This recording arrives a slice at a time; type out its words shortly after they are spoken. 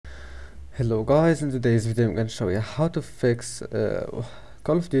Hello guys, in today's video I'm going to show you how to fix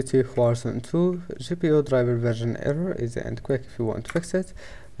Call of Duty Warzone 2 GPU driver version error. Easy and quick. If you want to fix it,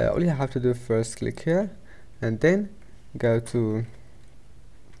 all you have to do first click here and then go to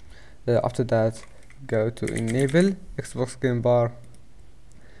after that go to enable Xbox Game Bar.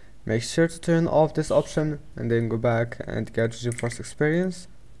 Make sure to turn off this option and then go back and go to GeForce Experience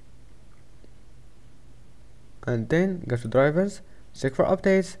and then go to drivers, check for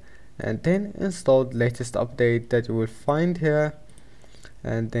updates and then install the latest update that you will find here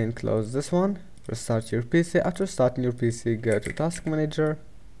and then close this one. Restart your PC. After starting your PC, go to task manager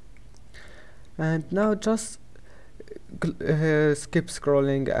and now just skip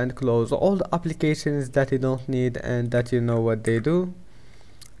scrolling and close all the applications that you don't need and that you know what they do,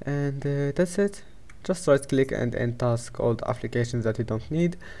 and that's it. Just right click and end task all the applications that you don't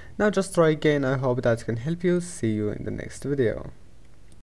need. Now just try again. I hope that can help you. See you in the next video.